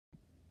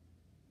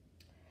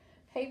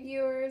Hey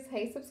viewers,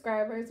 hey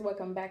subscribers,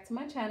 welcome back to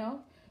my channel,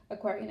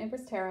 Aquarian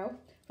Empress Tarot.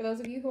 For those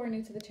of you who are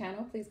new to the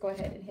channel, please go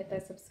ahead and hit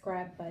that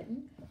subscribe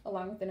button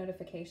along with the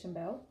notification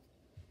bell.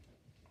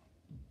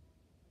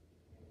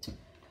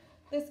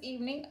 This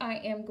evening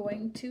I am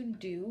going to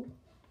do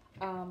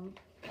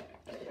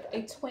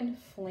a twin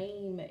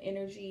flame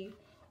energy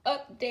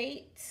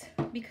update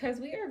because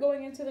we are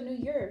going into the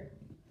new year.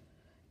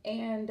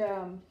 And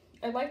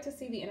I'd like to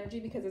see the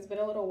energy because it's been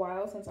a little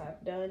while since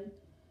I've done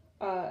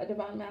a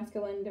divine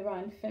masculine,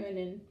 divine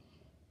feminine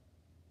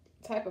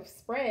type of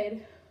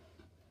spread,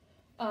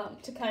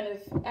 to kind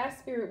of ask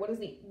spirit, what is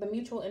the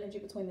mutual energy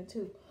between the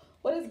two?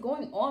 What is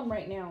going on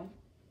right now?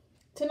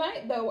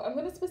 Tonight, though, I'm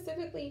going to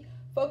specifically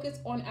focus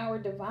on our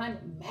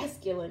divine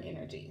masculine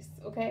energies,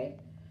 okay?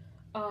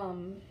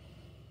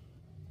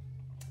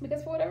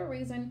 Because for whatever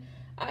reason,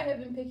 I have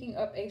been picking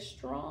up a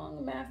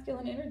strong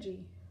masculine energy.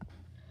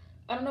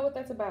 I don't know what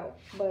that's about,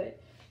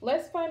 but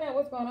let's find out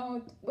what's going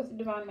on with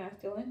divine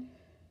masculine.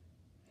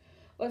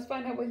 Let's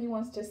find out what he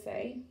wants to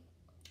say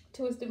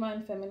to his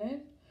divine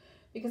feminine,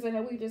 because I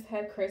know we just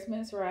had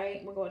Christmas,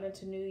 right? We're going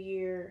into New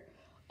Year.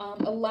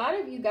 A lot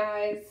of you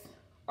guys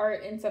are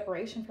in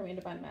separation from your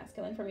divine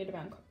masculine, from your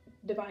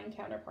divine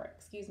counterpart,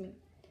 excuse me.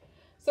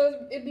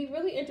 So it'd be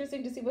really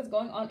interesting to see what's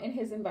going on in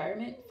his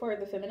environment for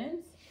the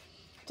feminines,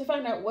 to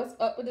find out what's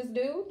up with this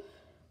dude.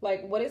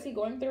 Like, what is he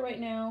going through right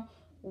now?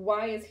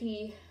 Why is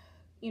he,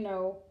 you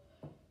know,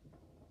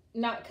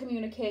 not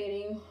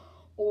communicating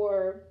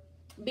or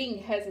being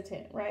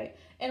hesitant, right?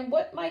 And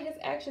what might his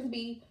actions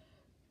be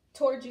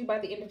towards you by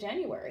the end of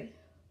January,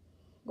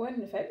 going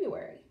into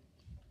February?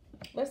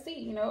 Let's see,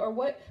 you know, or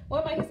what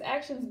might his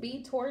actions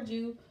be towards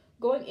you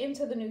going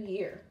into the new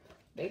year,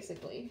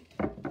 basically.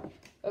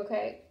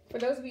 Okay, for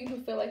those of you who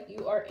feel like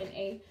you are in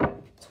a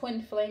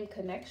twin flame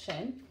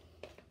connection,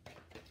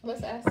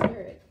 let's ask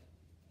Spirit.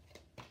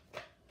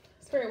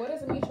 Spirit, what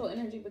is the mutual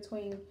energy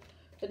between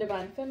the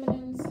divine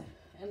feminines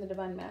and the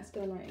divine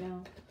masculine right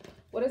now?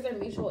 What is their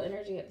mutual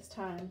energy at this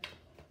time?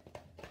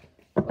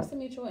 What's the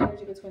mutual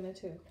energy between the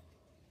two?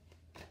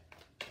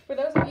 For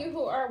those of you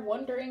who are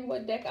wondering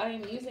what deck I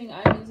am using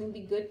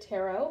the Good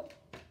Tarot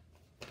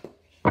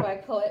by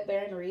Colette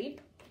Baron Reid.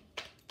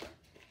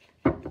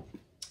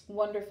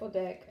 Wonderful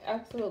deck.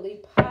 Absolutely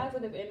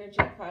positive energy,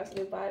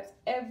 positive vibes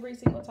every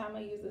single time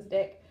I use this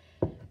deck.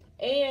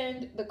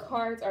 And the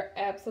cards are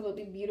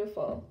absolutely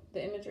beautiful.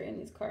 The imagery in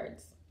these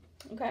cards.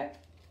 Okay?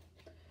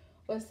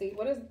 Let's see.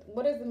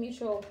 What is the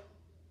mutual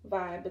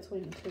vibe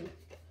between the two?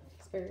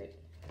 Spirit.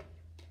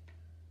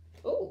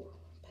 Ooh,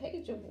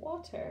 Page of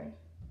Water.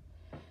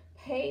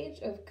 Page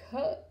of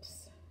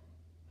Cups.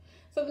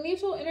 So the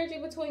mutual energy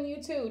between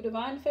you two,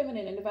 divine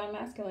feminine and divine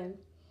masculine,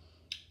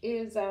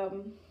 is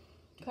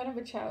kind of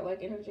a childlike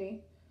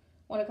energy.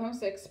 When it comes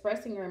to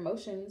expressing your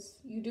emotions,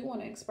 you do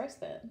want to express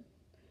that.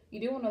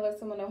 You do want to let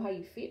someone know how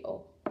you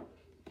feel.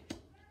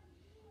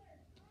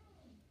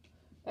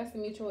 That's the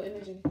mutual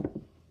energy.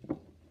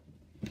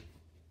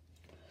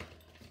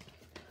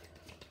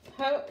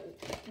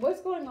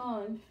 What's going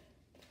on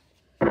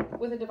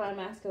with the divine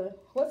masculine?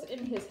 What's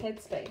in his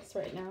headspace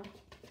right now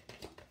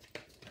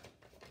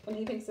when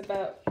he thinks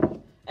about,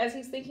 as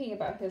he's thinking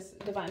about his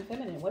divine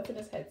feminine? What's in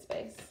his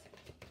headspace?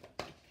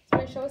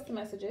 Spirit, show us the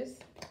messages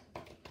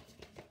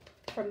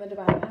from the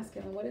divine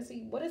masculine. What is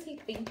he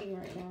thinking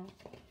right now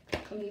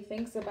when he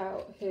thinks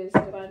about his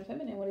divine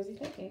feminine? What is he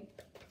thinking?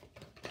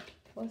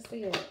 Let's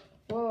see it.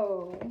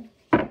 Whoa.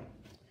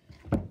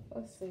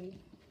 Let's see.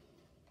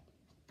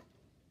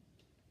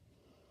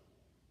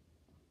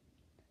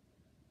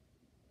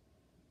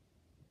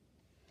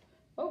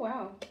 Oh,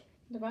 wow.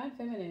 Divine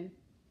feminine.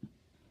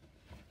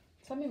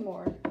 Tell me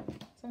more.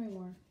 Tell me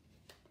more.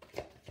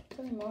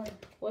 Tell me more.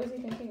 What is he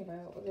thinking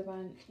about with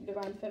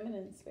divine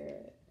feminine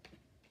spirit?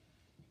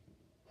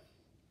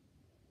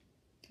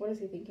 What is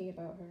he thinking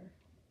about her?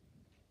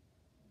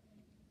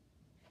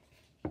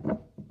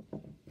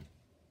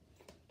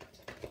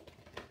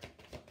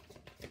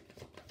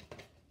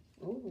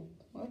 Ooh,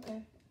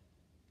 okay.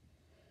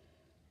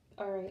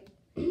 All right.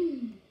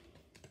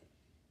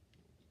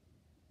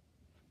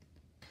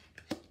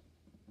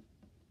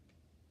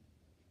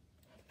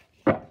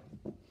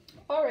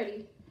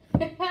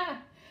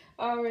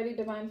 Already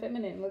divine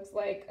feminine. Looks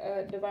like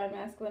divine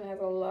masculine has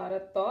a lot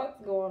of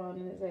thoughts going on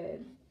in his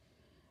head.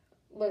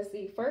 Let's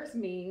see. First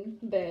being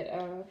that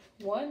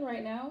one,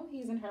 right now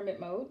he's in hermit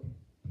mode.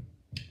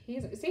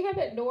 See how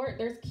that door,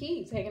 there's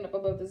keys hanging up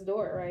above this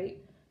door, right?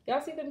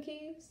 Y'all see them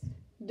keys?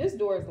 This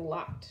door is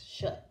locked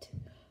shut,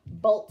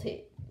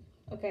 bolted.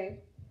 Okay,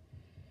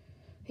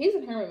 he's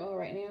in hermit mode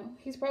right now.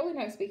 He's probably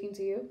not speaking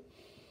to you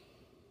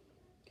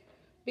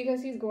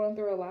because he's going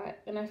through a lot,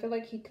 and I feel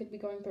like he could be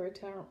going through a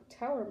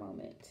tower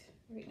moment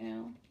right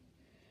now.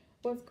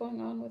 What's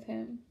going on with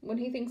him? When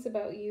he thinks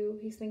about you,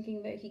 he's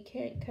thinking that he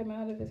can't come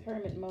out of his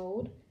hermit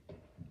mode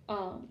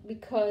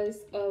because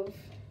of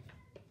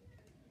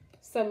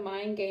some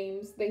mind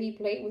games that he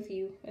played with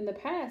you in the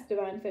past,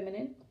 divine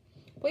feminine.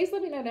 Please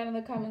let me know down in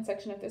the comment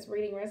section if this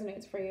reading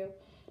resonates for you.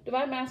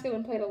 Divine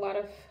masculine played a lot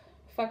of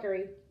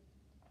fuckery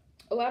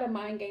a lot of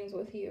mind games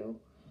with you.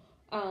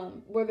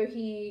 Whether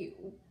he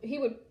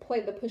would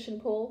play the push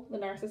and pull, the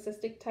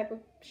narcissistic type of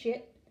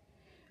shit,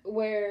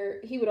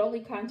 where he would only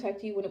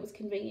contact you when it was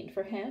convenient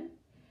for him.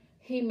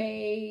 He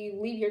may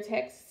leave your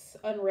texts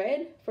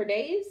unread for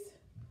days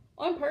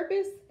on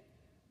purpose,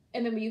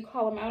 and then when you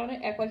call him out on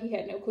it, act like he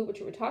had no clue what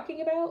you were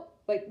talking about.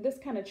 Like this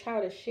kind of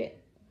childish shit.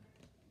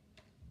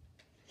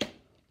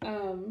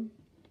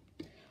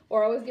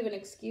 Or always give an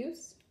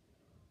excuse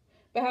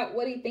about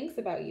what he thinks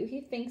about you.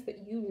 He thinks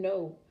that you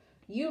know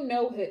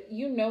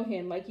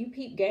him, like you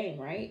peep game,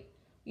 right?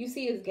 You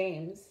see his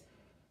games.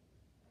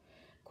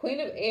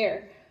 Queen of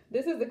Air.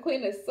 This is the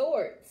Queen of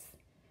Swords.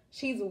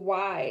 She's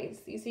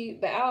wise. You see,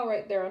 the owl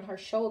right there on her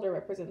shoulder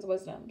represents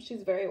wisdom.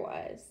 She's very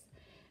wise.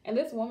 And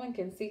this woman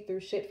can see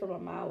through shit from a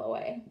mile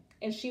away.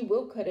 And she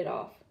will cut it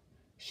off.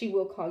 She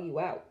will call you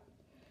out.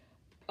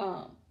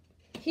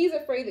 He's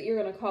afraid that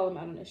you're going to call him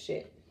out on his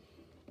shit.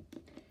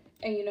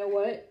 And you know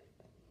what?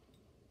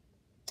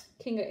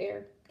 King of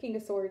Air. King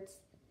of Swords.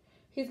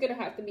 He's going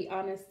to have to be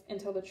honest and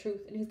tell the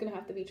truth. And he's going to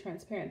have to be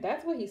transparent.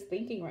 That's what he's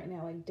thinking right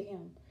now. Like,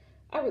 damn,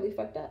 I really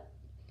fucked up.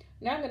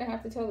 Now I'm going to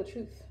have to tell the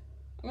truth.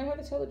 I'm going to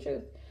have to tell the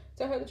truth.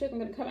 Tell her the truth. I'm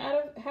going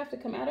to have to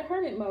come out of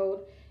hermit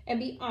mode and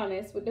be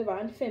honest with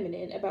Divine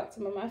Feminine about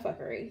some of my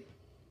fuckery.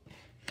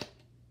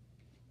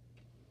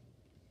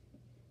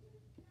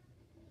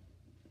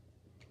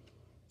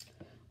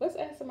 Let's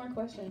ask some more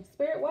questions.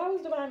 Spirit, why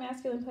was Divine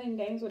Masculine playing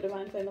games with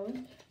Divine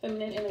Feminine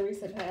in the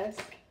recent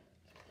past?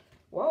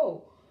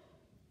 Whoa.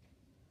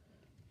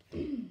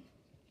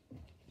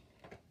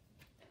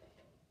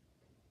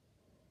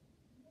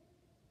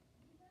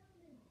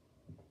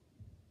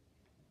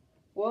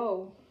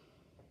 Whoa.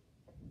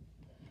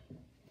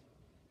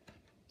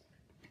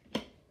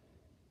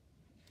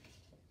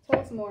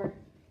 Tell us more.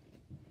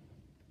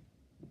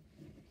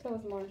 Tell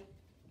us more.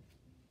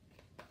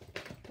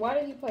 Why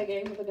did he play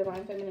games with the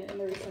Divine Feminine in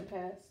the recent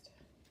past?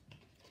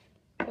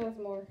 Tell us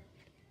more.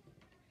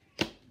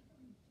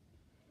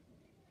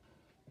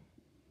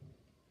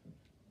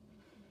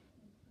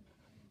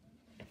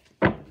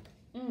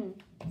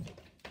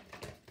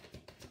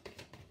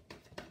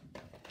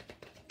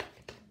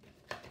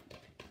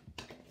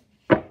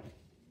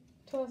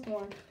 Tell us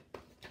more.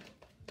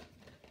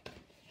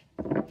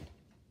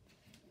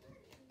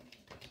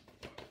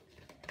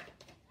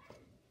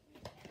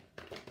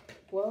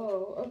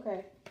 Whoa,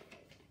 okay.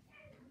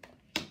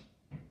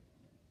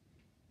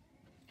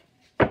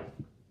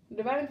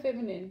 Divine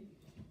Feminine.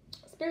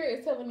 Spirit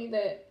is telling me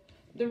that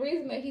the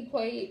reason that he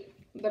played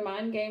the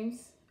mind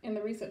games in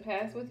the recent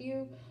past with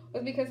you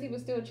was because he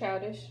was still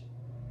childish.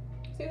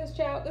 See this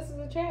child? This is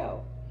a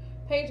child.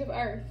 Page of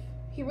Earth.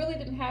 He really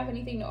didn't have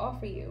anything to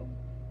offer you.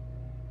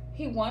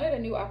 He wanted a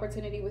new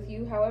opportunity with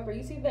you. However,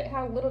 you see that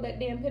how little that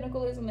damn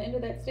pinnacle is on the end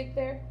of that stick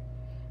there?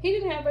 He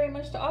didn't have very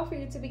much to offer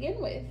you to begin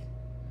with.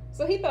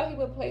 So he thought he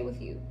would play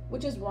with you,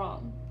 which is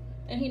wrong.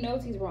 And he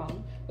knows he's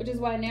wrong, which is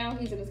why now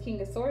he's in his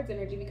King of Swords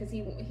energy, because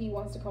he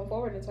wants to come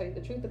forward and tell you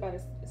the truth about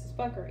his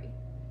fuckery.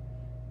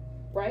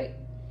 Right?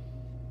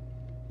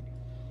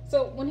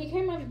 So when he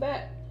came out of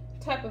that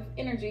type of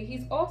energy,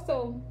 he's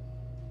also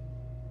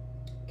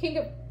King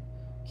of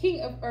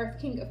Earth,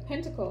 King of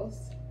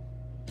Pentacles.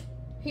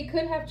 He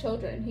could have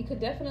children. He could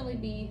definitely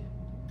be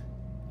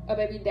a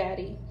baby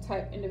daddy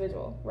type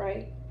individual,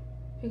 right?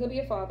 He could be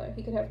a father.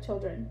 He could have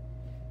children.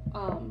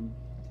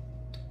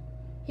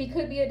 He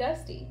could be a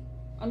Dusty.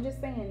 I'm just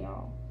saying,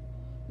 y'all.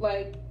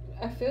 Like,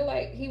 I feel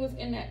like he was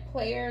in that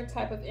player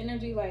type of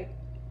energy, like,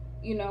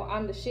 you know,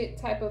 I'm the shit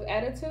type of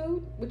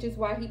attitude, which is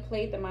why he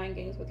played the mind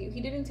games with you. He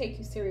didn't take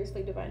you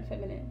seriously, Divine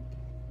Feminine.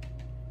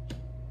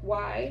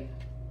 Why?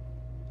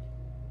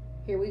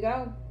 Here we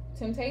go.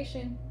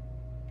 Temptation.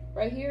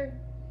 Right here.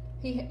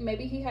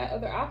 Maybe he had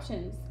other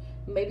options.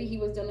 Maybe he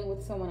was dealing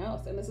with someone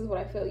else. And this is what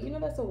I feel. You know,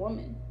 that's a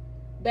woman.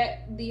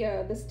 That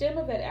the stem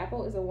of that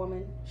apple is a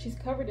woman. She's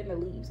covered in the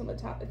leaves on the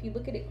top. If you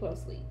look at it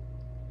closely,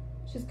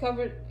 she's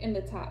covered in the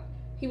top.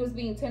 He was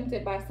being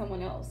tempted by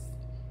someone else.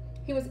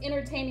 He was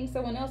entertaining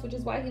someone else, which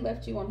is why he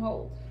left you on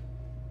hold.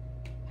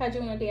 Had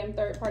you in a damn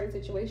third party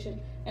situation.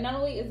 And not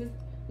only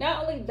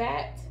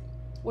that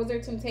was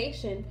there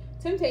temptation.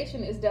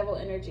 Temptation is devil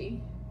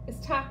energy.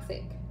 It's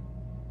toxic.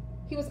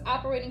 He was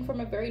operating from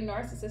a very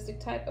narcissistic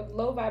type of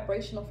low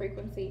vibrational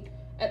frequency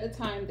at the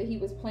time that he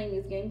was playing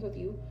these games with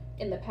you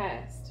in the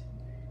past.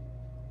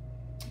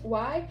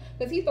 Why?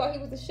 Because he thought he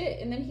was the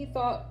shit. And then he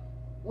thought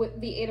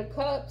with the Eight of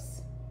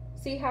Cups,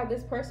 see how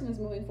this person is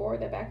moving forward,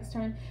 their back is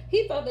turned.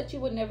 He thought that you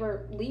would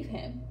never leave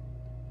him.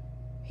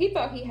 He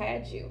thought he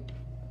had you.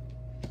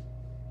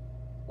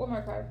 One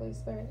more card, please,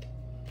 Spirit.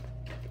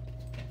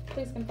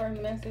 Please confirm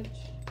the message.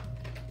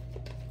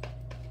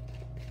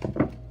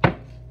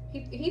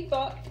 He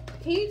thought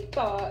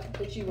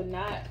that you would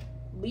not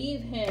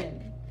leave him.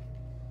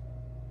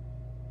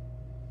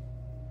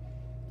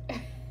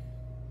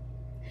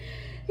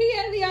 He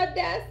had the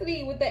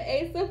audacity with the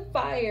Ace of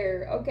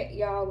Fire. Okay,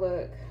 y'all,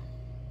 look.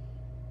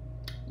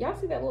 Y'all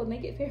see that little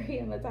naked fairy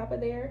on the top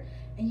of there?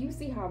 And you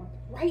see how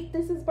bright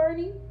this is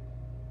burning?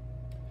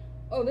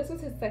 Oh, this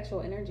was his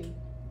sexual energy.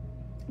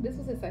 This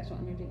was his sexual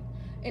energy.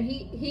 And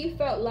he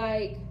felt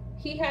like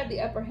he had the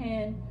upper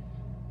hand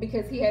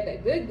because he had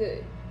that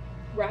good,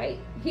 right?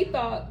 He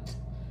thought,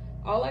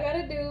 all I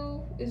gotta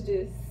do is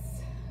just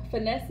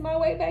finesse my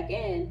way back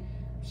in.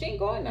 She ain't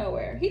going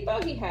nowhere. He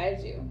thought he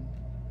had you.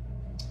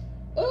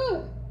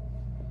 Ugh.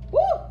 Woo!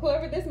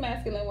 Whoever this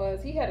masculine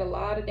was, he had a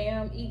lot of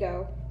damn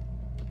ego.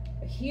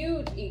 A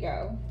huge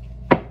ego.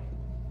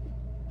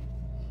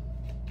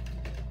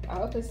 I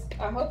hope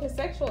his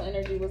sexual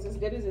energy was as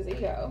good as his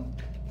ego.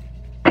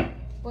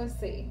 Let's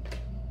see.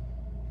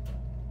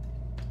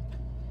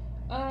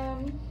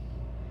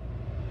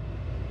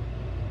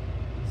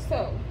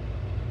 So,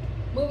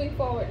 moving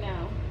forward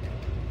now.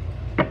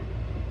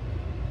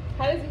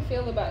 How does he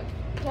feel about you,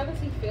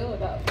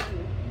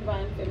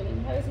 Divine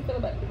Feminine? How does he feel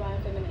about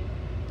Divine Feminine?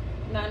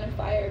 9 of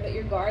Fire, that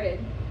you're guarded.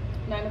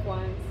 9 of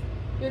Wands.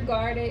 You're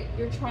guarded.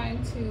 You're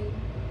trying to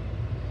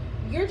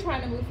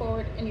move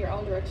forward in your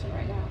own direction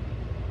right now.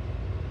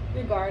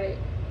 You're guarded.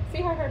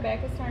 See how her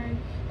back is turned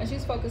and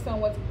she's focused on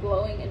what's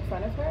glowing in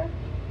front of her?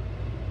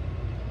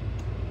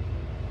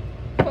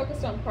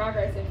 Focused on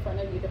progress in front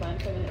of you, Divine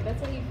Feminine.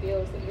 That's what he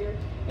feels, that you're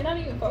not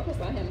even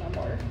focused on him no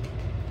more.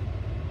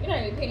 You're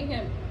not even paying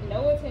him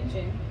no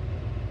attention.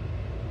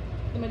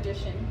 The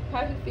Magician.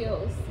 How he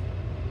feels.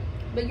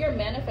 But you're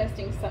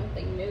manifesting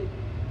something new.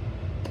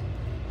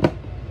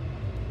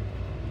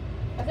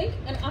 I think,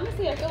 and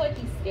honestly, I feel like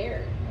he's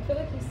scared. I feel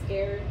like he's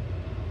scared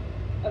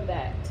of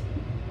that.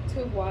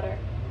 2 of Water.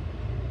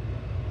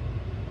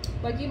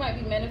 Like you might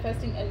be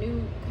manifesting a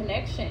new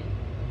connection,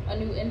 a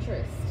new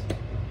interest.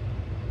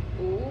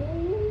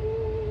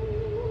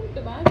 Ooh,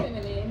 Divine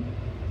Feminine.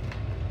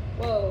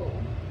 Whoa,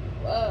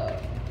 whoa.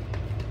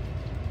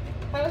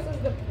 How is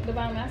this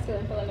Divine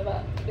Masculine feeling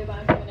about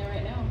Divine Feminine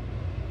right now?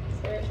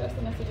 Spirit, trust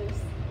the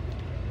messages.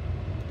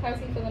 How's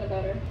he feeling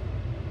about her?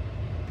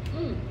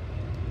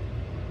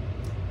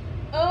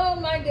 Oh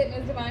my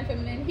goodness, Divine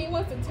Feminine. He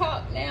wants to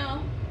talk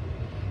now.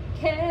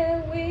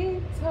 Can we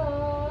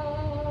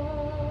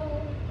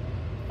talk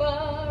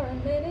for a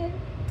minute?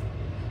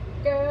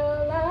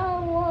 Girl, I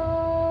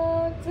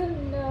want to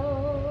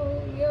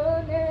know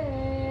your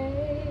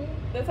name.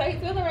 That's how he's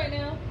feeling right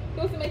now. He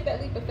wants to make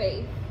that leap of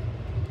faith.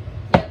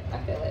 Yep, I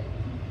feel it.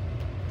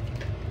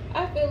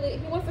 I feel it.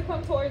 He wants to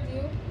come towards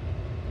you.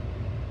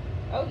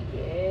 Oh,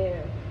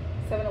 yeah.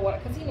 7 of Water.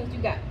 Because he knows you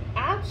got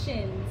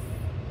options.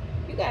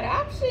 You got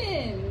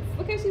options.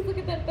 Look how she's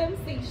looking at them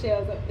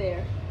seashells up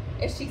there.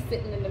 As she's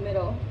sitting in the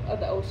middle of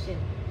the ocean.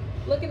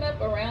 Looking up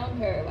around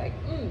her like,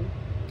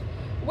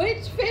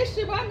 which fish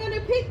am I going to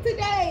pick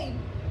today?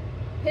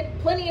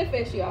 Plenty of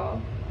fish,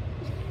 y'all.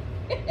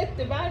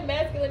 Divine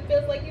Masculine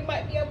feels like you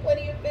might be on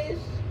plenty of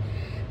fish.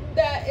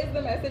 That is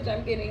the message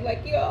I'm getting.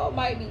 Like, y'all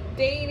might be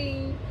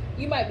dating.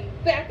 You might be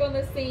back on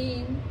the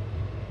scene.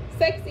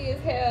 Sexy as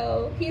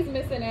hell. He's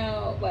missing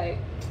out. Like,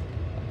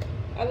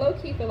 I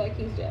low-key feel like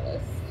he's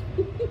jealous.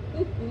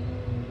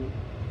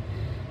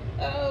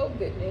 Oh,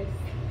 goodness.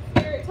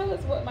 Spirit, tell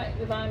us what might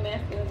Divine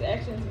Masculine's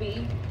actions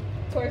be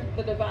towards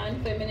the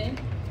Divine Feminine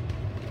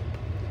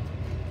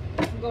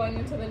going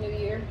into the new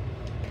year.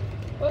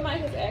 What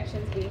might his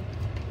actions be?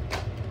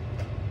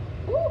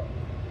 Woo!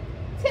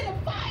 10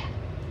 of Fire!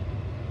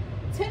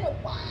 10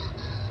 of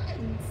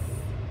Wands!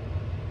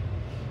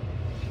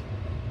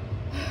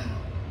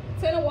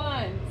 10 of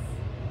Wands.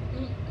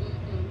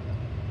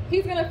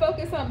 He's going to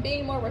focus on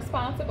being more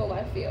responsible,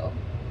 I feel.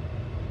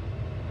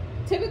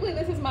 Typically,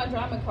 this is my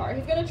drama card.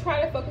 He's going to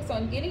try to focus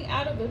on getting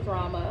out of the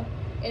drama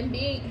and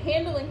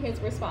handling his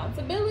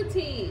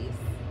responsibilities.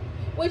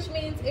 Which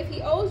means if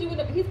he owes you,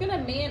 he's going to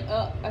man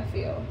up, I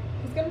feel.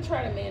 He's going to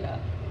try to man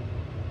up.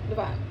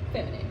 Divine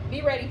Feminine.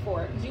 Be ready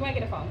for it. Because you might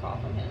get a phone call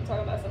from him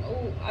talking about some,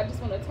 oh, I just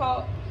want to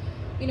talk.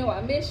 You know,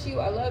 I miss you.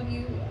 I love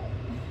you.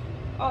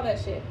 All that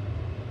shit.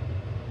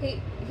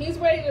 He's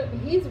ready to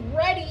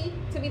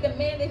be the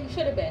man that he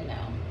should have been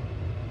now.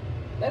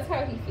 That's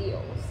how he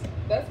feels.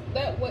 This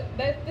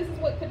is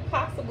what could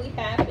possibly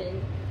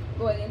happen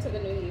going into the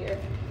new year.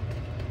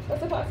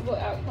 What's a possible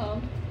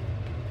outcome?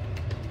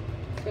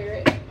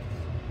 Spirit.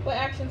 What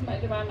actions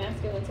might Divine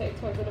Masculine take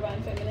towards the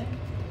Divine Feminine?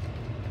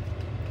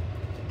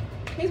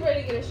 He's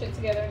ready to get his shit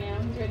together now.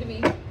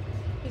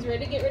 He's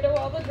ready to get rid of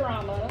all the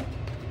drama.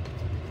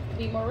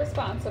 Be more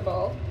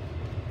responsible.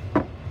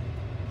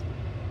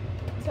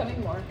 Tell me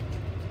more.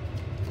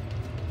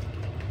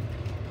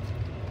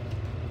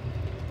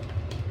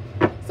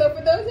 So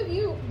for those of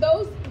you,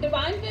 those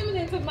Divine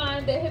Feminines of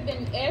mine that have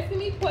been asking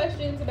me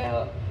questions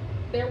about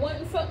they're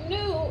wanting something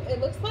new, it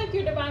looks like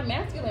your Divine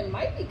Masculine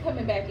might be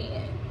coming back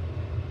in.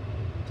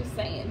 Just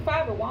saying.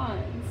 5 of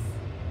Wands.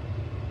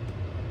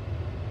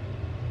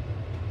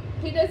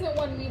 He doesn't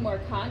want any more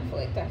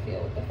conflict, I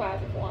feel, with the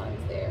 5 of Wands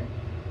there.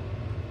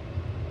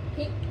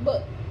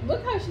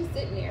 Look how she's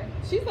sitting there.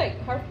 She's like,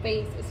 her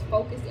face is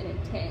focused and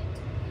intent.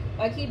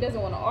 Like, he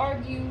doesn't want to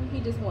argue.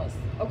 He just wants,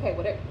 okay,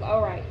 whatever.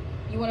 All right.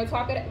 You want to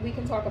talk it? We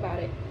can talk about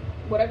it.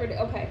 Whatever.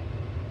 Okay.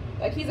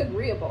 Like, he's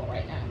agreeable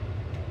right now.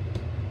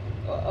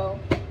 Uh-oh.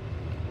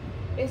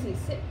 Is he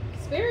sick?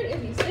 Spirit,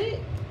 is he sick?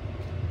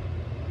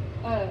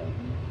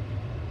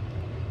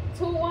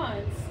 Two of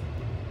Wands.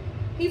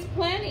 He's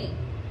planning.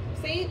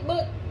 See,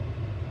 look.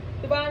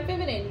 Divine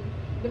Feminine.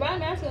 Divine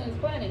Masculine is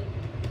planning.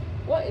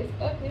 What is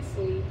up his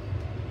sleeve?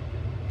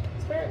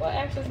 Spirit, what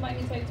actions might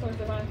he take towards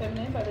Divine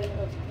Feminine by the end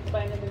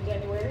of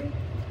January?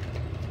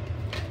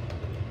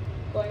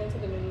 Going into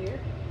the new year.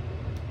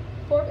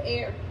 Four of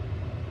Air.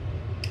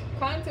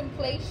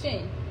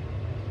 Contemplation.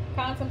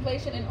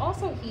 Contemplation and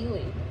also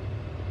healing.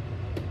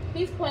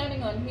 He's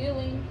planning on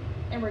healing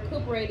and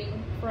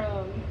recuperating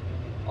from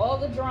all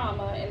the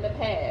drama in the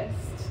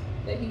past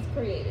that he's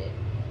created.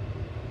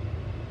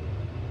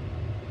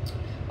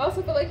 I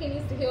also feel like he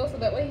needs to heal so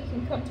that way he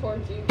can come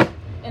towards you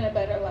in a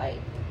better light.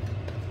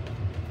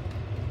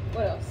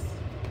 What else?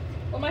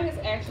 What might his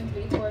actions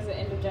be towards the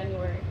end of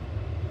January?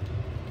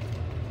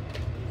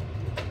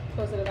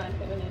 Towards the Divine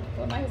Feminine.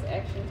 What might his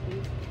actions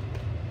be?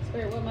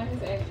 Spirit, what might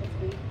his actions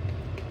be?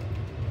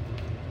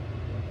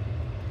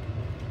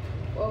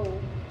 Whoa,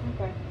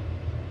 okay.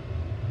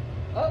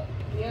 Oh,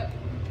 yep.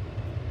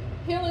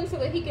 Healing so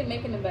that he can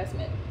make an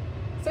investment.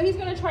 So he's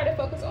going to try to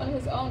focus on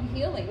his own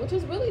healing, which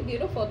is really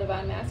beautiful,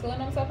 Divine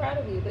Masculine. I'm so proud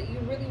of you that you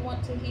really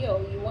want to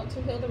heal. You want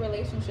to heal the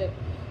relationship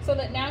so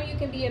that now you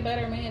can be a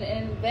better man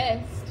and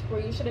invest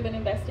where you should have been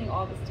investing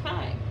all this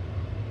time.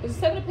 Because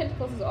the Seven of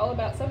Pentacles is all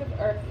about, Seven of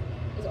Earth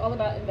is all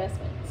about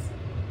investments.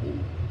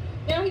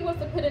 Now he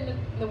wants to put in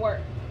the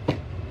work.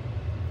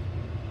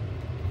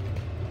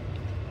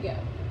 Yeah.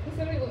 He's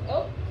going to be,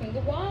 oh, King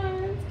of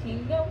Wands,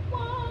 King of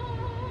Wands.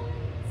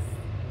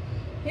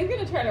 He's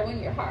going to try to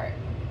win your heart.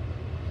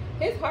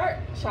 His heart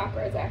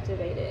chakra is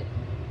activated.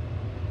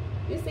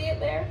 You see it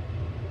there?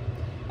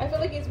 I feel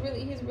like he's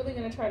really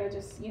going to try to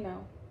just, you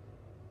know,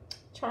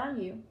 charm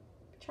you.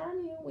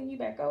 Charm you, win you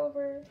back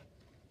over.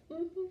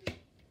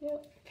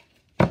 Yep.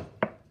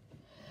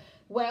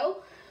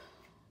 Well,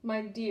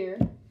 my dear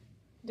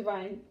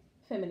Divine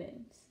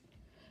Feminines,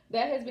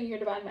 that has been your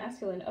Divine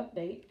Masculine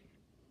update.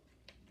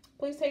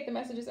 Please take the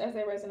messages as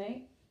they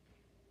resonate.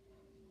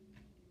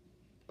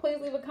 Please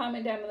leave a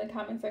comment down in the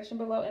comment section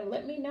below and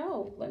let me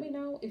know. Let me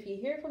know if you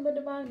hear from the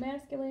Divine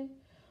Masculine,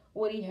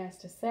 what he has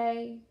to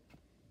say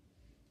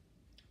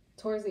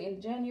towards the end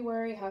of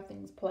January, how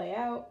things play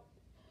out.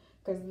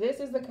 Because this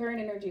is the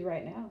current energy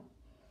right now,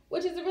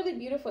 which is a really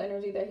beautiful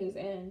energy that he's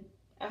in.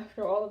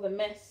 After all of the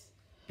mess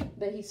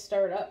that he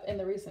stirred up in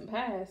the recent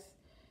past,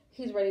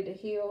 he's ready to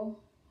heal.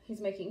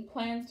 He's making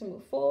plans to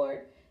move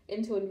forward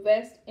and to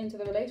invest into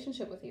the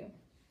relationship with you.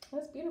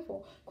 That's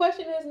beautiful.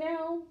 Question is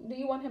now, do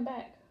you want him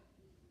back?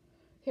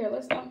 Here,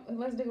 let's dig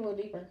a little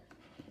deeper.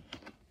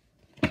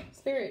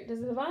 Spirit,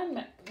 does the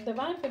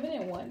Divine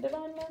Feminine want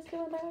Divine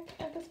Masculine back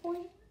at this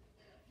point?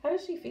 How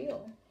does she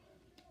feel?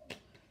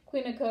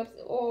 Queen of Cups.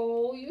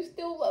 Oh, you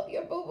still love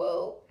your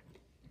boo-boo.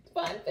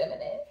 Divine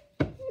Feminine.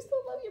 You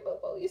still love your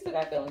boo-boo. You still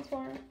got feelings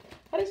for him.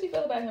 How does she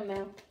feel about him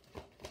now?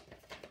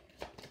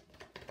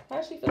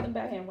 How's she feeling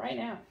about him right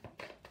now?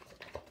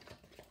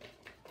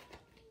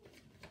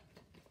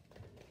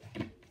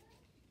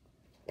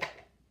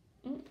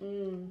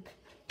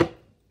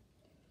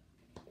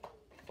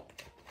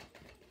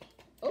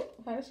 Oh,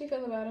 how does she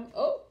feel about him?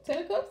 Oh,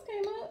 Ten of Cups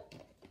came up.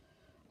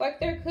 Like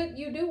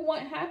you do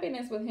want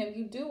happiness with him.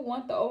 You do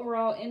want the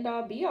overall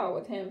end-all be-all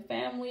with him.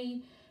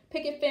 Family,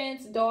 picket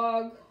fence,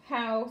 dog,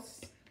 house,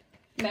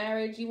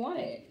 marriage. You want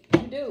it.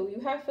 You do.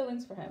 You have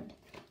feelings for him.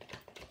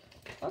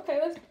 Okay,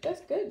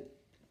 that's good.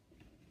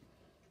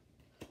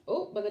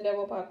 Oh, but the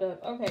Devil popped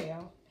up. Okay,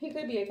 y'all. He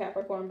could be a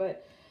Capricorn,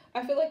 but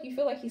I feel like you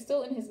feel like he's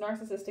still in his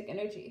narcissistic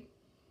energy.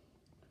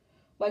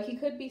 Like he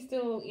could be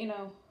still, you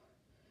know,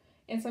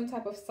 in some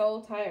type of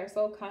soul tie or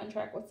soul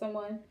contract with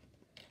someone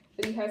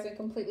that he hasn't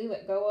completely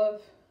let go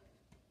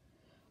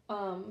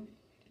of.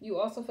 You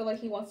also feel like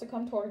he wants to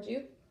come towards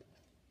you.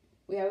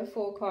 We have a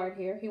Fool card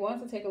here. He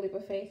wants to take a leap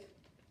of faith.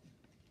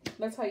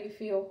 That's how you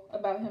feel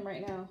about him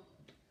right now.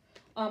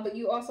 But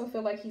you also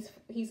feel like he's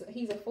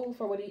a fool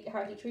for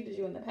how he treated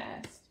you in the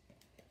past.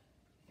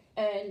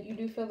 And you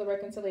do feel the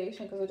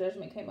reconciliation because the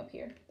Judgment came up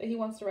here. That he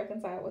wants to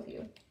reconcile with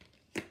you.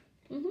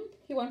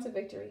 He wants a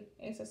victory.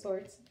 Ace of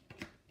Swords.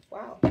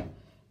 Wow.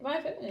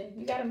 Divine Feminine,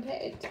 you got him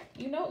pegged.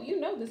 You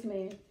know this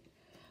man.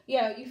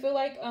 Yeah, you feel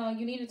like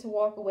you needed to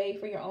walk away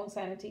for your own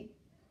sanity.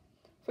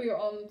 For your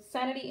own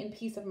sanity and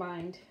peace of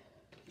mind.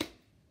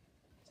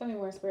 Tell me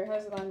more, Spirit. How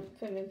does Divine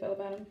Feminine feel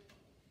about him?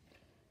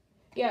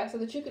 Yeah, so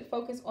that you could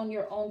focus on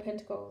your own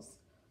pentacles.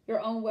 Your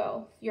own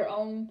wealth. Your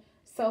own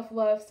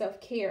self-love,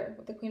 self-care.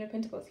 With the Queen of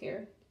Pentacles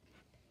here.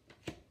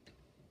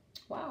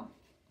 Wow.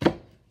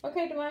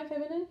 Okay, Divine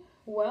Feminine.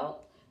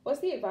 Well, what's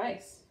the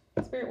advice?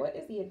 Spirit, what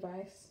is the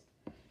advice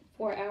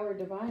for our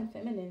Divine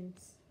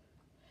Feminines?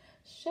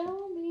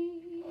 Show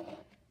me.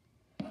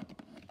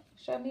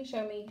 Show me,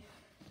 show me.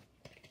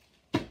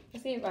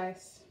 What's the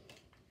advice?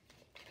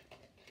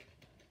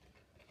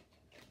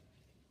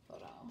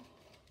 Hold on.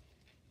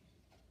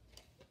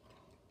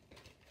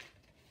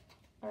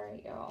 All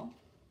right, y'all.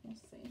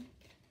 Let's see.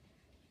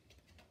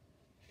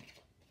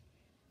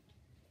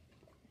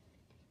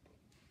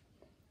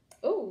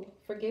 Oh,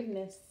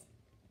 forgiveness.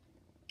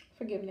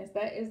 Forgiveness.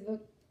 That is the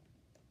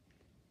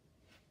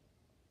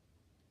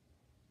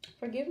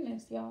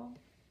Forgiveness, y'all.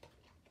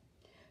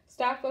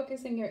 Stop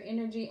focusing your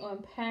energy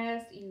on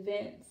past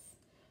events,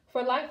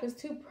 for life is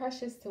too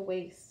precious to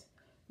waste.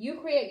 You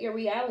create your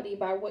reality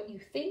by what you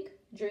think,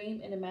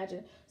 dream, and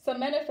imagine. So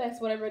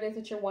manifest whatever it is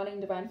that you're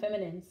wanting, Divine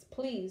Feminines.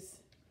 Please.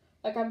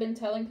 Like I've been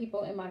telling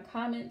people in my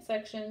comment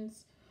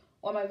sections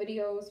on my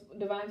videos,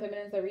 Divine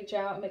Feminines that reach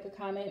out and make a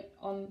comment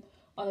on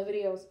the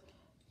videos.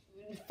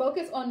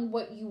 Focus on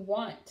what you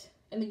want,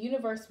 and the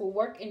universe will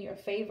work in your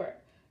favor.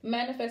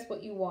 Manifest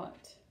what you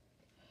want.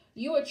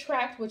 You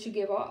attract what you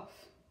give off,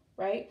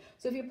 right?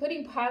 So if you're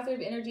putting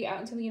positive energy out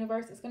into the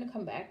universe, it's going to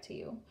come back to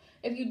you.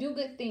 If you do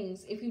good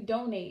things, if you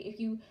donate, if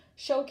you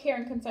show care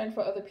and concern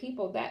for other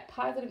people, that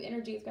positive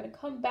energy is going to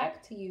come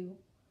back to you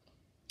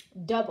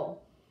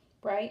double,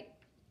 right?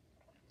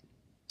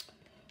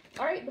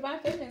 All right, Divine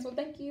Feminines. Well,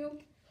 thank you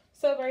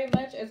so very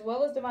much, as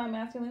well as Divine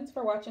Masculines,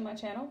 for watching my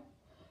channel.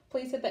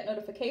 Please hit that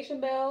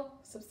notification bell,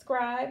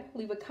 subscribe,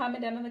 leave a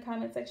comment down in the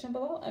comment section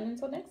below. And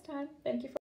until next time, thank you for